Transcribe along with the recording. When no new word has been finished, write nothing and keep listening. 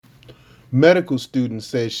Medical student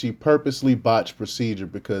says she purposely botched procedure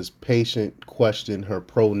because patient questioned her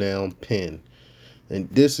pronoun pen. And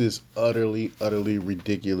this is utterly, utterly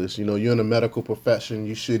ridiculous. You know, you're in a medical profession.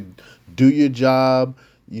 You should do your job.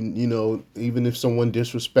 You know, even if someone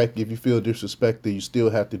disrespect you, if you feel disrespected, you still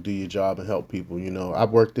have to do your job and help people. You know,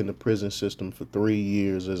 I've worked in the prison system for 3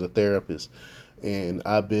 years as a therapist, and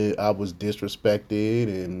I was disrespected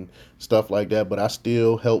and stuff like that, but I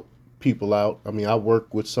still help people out. I mean, I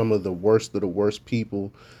work with some of the worst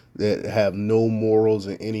people that have no morals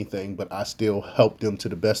or anything, but I still help them to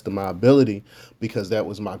the best of my ability because that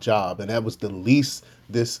was my job, and that was the least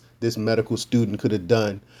this medical student could have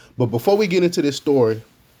done. But before we get into this story,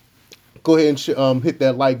 go ahead and hit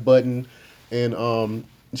that like button and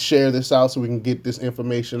share this out so we can get this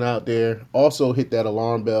information out there. Also, hit that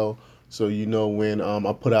alarm bell so you know when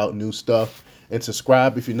I put out new stuff. And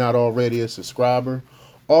subscribe if you're not already a subscriber.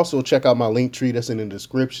 Also, check out my link tree that's in the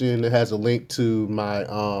description. It has a link to my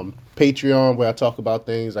Patreon where I talk about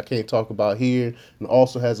things I can't talk about here, and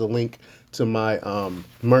also has a link to my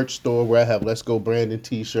merch store where I have Let's Go Brandon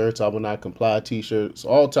t-shirts, I Will Not Comply t-shirts,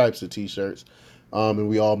 all types of t-shirts. And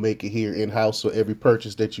we all make it here in house. So every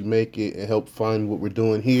purchase that you make, it help fund what we're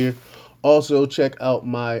doing here. Also, check out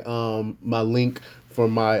my link for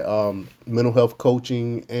my mental health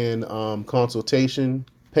coaching and consultation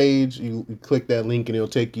page. You click that link and it'll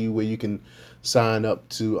take you where you can sign up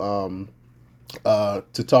to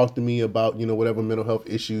talk to me about whatever mental health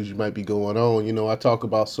issues you might be going on. You know, I talk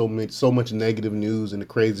about so much negative news and the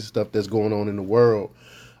crazy stuff that's going on in the world.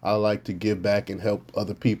 I like to give back and help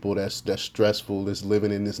other people that's stressful, that's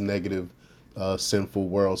living in this negative, sinful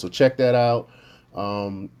world. So check that out.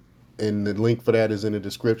 Um, and the link for that is in the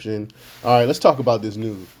description. All right, let's talk about this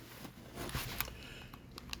news.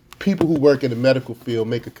 People who work in the medical field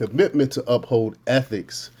make a commitment to uphold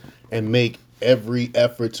ethics and make every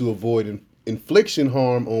effort to avoid infliction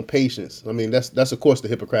harm on patients. I mean, that's of course the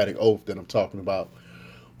Hippocratic oath that I'm talking about.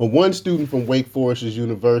 Well, one student from Wake Forest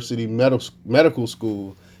University Medical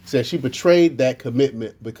School said she betrayed that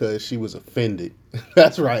commitment because she was offended.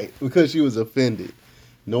 That's right, because she was offended.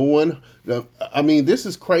 No one, I mean, this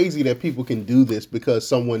is crazy that people can do this because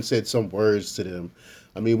someone said some words to them.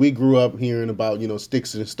 I mean, we grew up hearing about,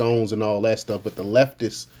 sticks and stones and all that stuff, but the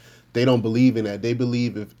leftists, they don't believe in that. They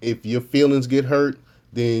believe if your feelings get hurt,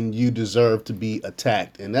 then you deserve to be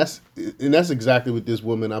attacked. And that's exactly what this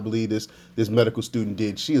woman, I believe this medical student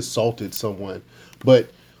did. She assaulted someone. But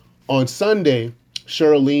on Sunday,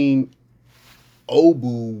 Charlene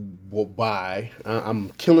Obubai.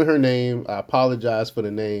 I'm killing her name. I apologize for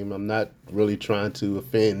the name. I'm not really trying to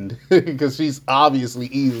offend because she's obviously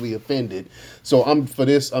easily offended. So I'm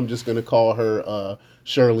just gonna call her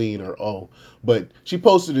Charlene or O. But she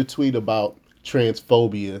posted a tweet about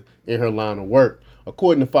transphobia in her line of work.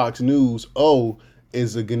 According to Fox News, O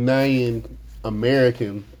is a Ghanaian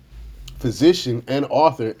American physician and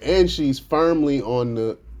author, and she's firmly on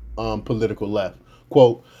the political left.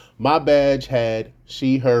 Quote, my badge had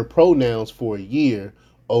she, her pronouns for a year,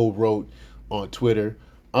 O wrote on Twitter.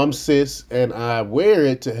 I'm cis and I wear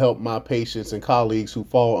it to help my patients and colleagues who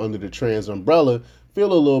fall under the trans umbrella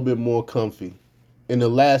feel a little bit more comfy. In the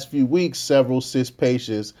last few weeks, several cis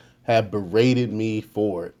patients have berated me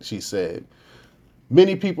for it, she said.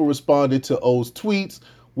 Many people responded to O's tweets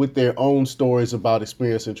with their own stories about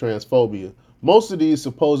experiencing transphobia. Most of these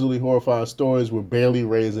supposedly horrifying stories will barely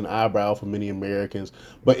raise an eyebrow for many Americans,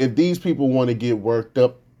 but if these people want to get worked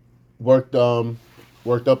worked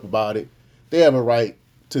up about it, they have a right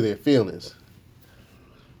to their feelings.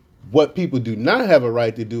 What people do not have a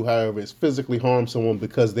right to do, however, is physically harm someone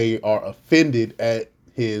because they are offended at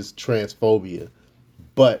his transphobia.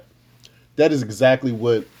 But that is exactly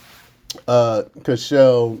what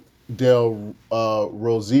Cashel Del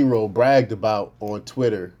Rosiero bragged about on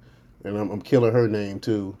Twitter, and I'm killing her name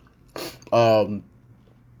too. Um,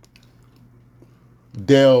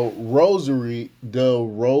 Del Rosario.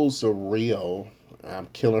 I'm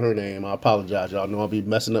killing her name. I apologize, y'all know I'll be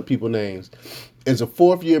messing up people's names. Is a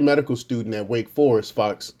fourth-year medical student at Wake Forest,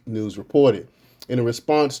 Fox News reported. In a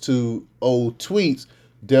response to old tweets,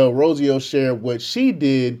 Del Rosio shared what she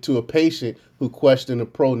did to a patient who questioned a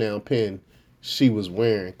pronoun pen she was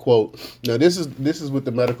wearing. Quote, now this is what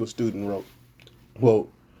the medical student wrote.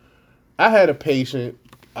 Quote, I had a patient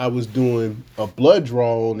I was doing a blood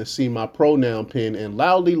draw on to see my pronoun pen and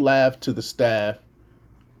loudly laughed to the staff.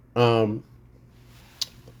 Um,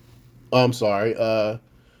 I'm sorry.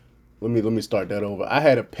 Let me start that over. I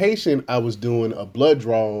had a patient I was doing a blood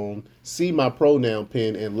draw on, see my pronoun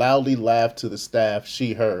pen, and loudly laughed to the staff,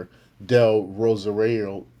 she, her. Del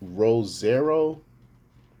Rosero.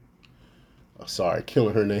 Sorry,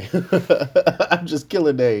 killing her name. I'm just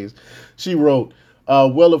killing names. She wrote,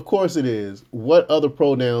 well, of course it is. What other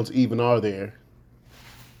pronouns even are there?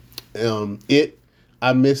 It,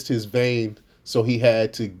 I missed his vein, so he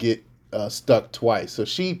had to get stuck twice. So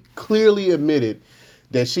she clearly admitted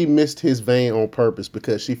that she missed his vein on purpose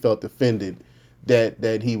because she felt offended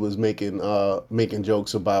that he was making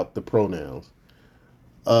jokes about the pronouns.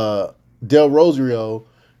 Del Rosario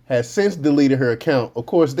has since deleted her account. Of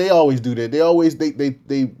course, they always do that.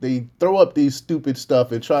 They throw up these stupid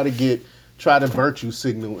stuff and try to virtue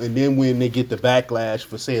signal, and then when they get the backlash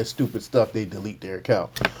for saying stupid stuff, they delete their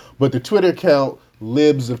account. But the Twitter account,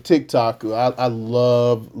 Libs of TikTok, I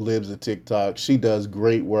love Libs of TikTok. She does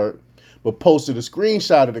great work. But posted a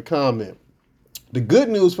screenshot of the comment. The good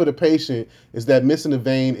news for the patient is that missing a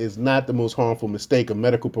vein is not the most harmful mistake a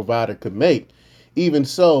medical provider could make. Even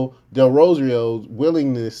so, Del Rosario's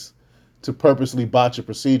willingness to purposely botch a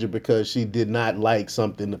procedure because she did not like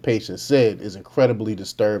something the patient said is incredibly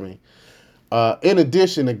disturbing. In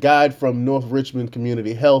addition, a guide from North Richmond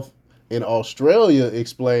Community Health in Australia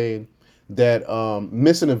explained that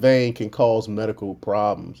missing a vein can cause medical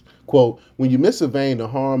problems. Quote, when you miss a vein, the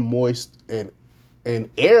harm, moist, and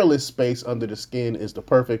airless space under the skin is the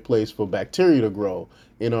perfect place for bacteria to grow,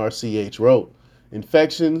 NRCH wrote.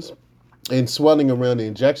 Infections and swelling around the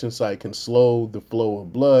injection site can slow the flow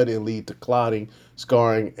of blood and lead to clotting,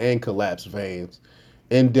 scarring, and collapsed veins.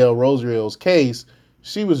 In Del Rosario's case,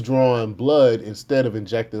 she was drawing blood instead of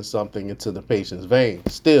injecting something into the patient's vein.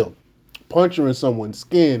 Still, puncturing someone's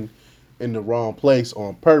skin in the wrong place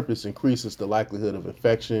on purpose increases the likelihood of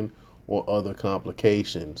infection or other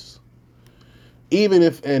complications. Even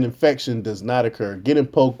if an infection does not occur, getting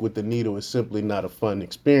poked with the needle is simply not a fun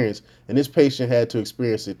experience, and this patient had to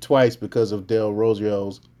experience it twice because of Del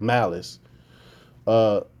Rosario's malice.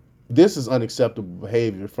 Uh, this is unacceptable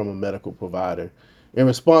behavior from a medical provider. In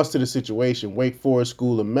response to the situation, Wake Forest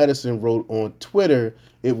School of Medicine wrote on Twitter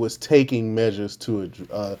it was taking measures to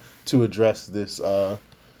address this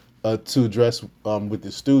with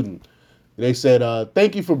the student. They said,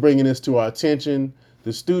 "Thank you for bringing this to our attention.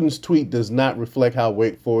 The student's tweet does not reflect how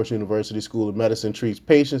Wake Forest University School of Medicine treats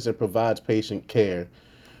patients and provides patient care.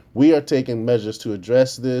 We are taking measures to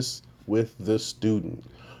address this with the student."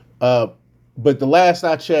 Uh, but the last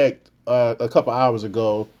I checked, a couple hours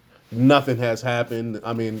ago, nothing has happened.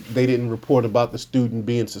 I mean, they didn't report about the student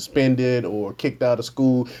being suspended or kicked out of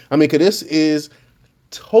school. I mean, 'cause this is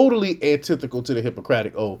totally antithetical to the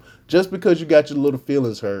Hippocratic Oath. Just because you got your little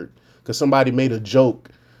feelings hurt because somebody made a joke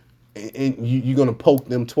and you're going to poke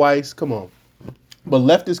them twice? Come on. But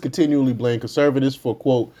leftists continually blame conservatives for,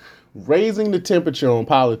 quote, raising the temperature on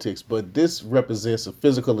politics, but this represents a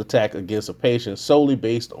physical attack against a patient solely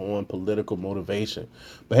based on political motivation.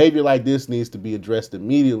 Behavior like this needs to be addressed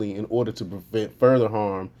immediately in order to prevent further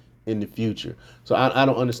harm in the future. So I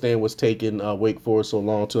don't understand what's taking Wake Forest so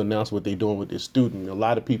long to announce what they're doing with this student. A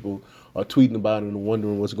lot of people are tweeting about it and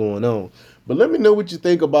wondering what's going on. But let me know what you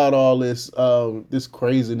think about all this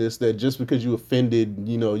craziness that just because you offended,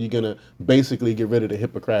 you're gonna basically get rid of the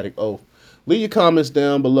Hippocratic Oath. Leave your comments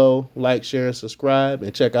down below, like, share, and subscribe,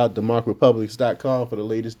 and check out democrepublics.com for the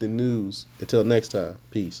latest in news. Until next time,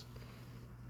 peace.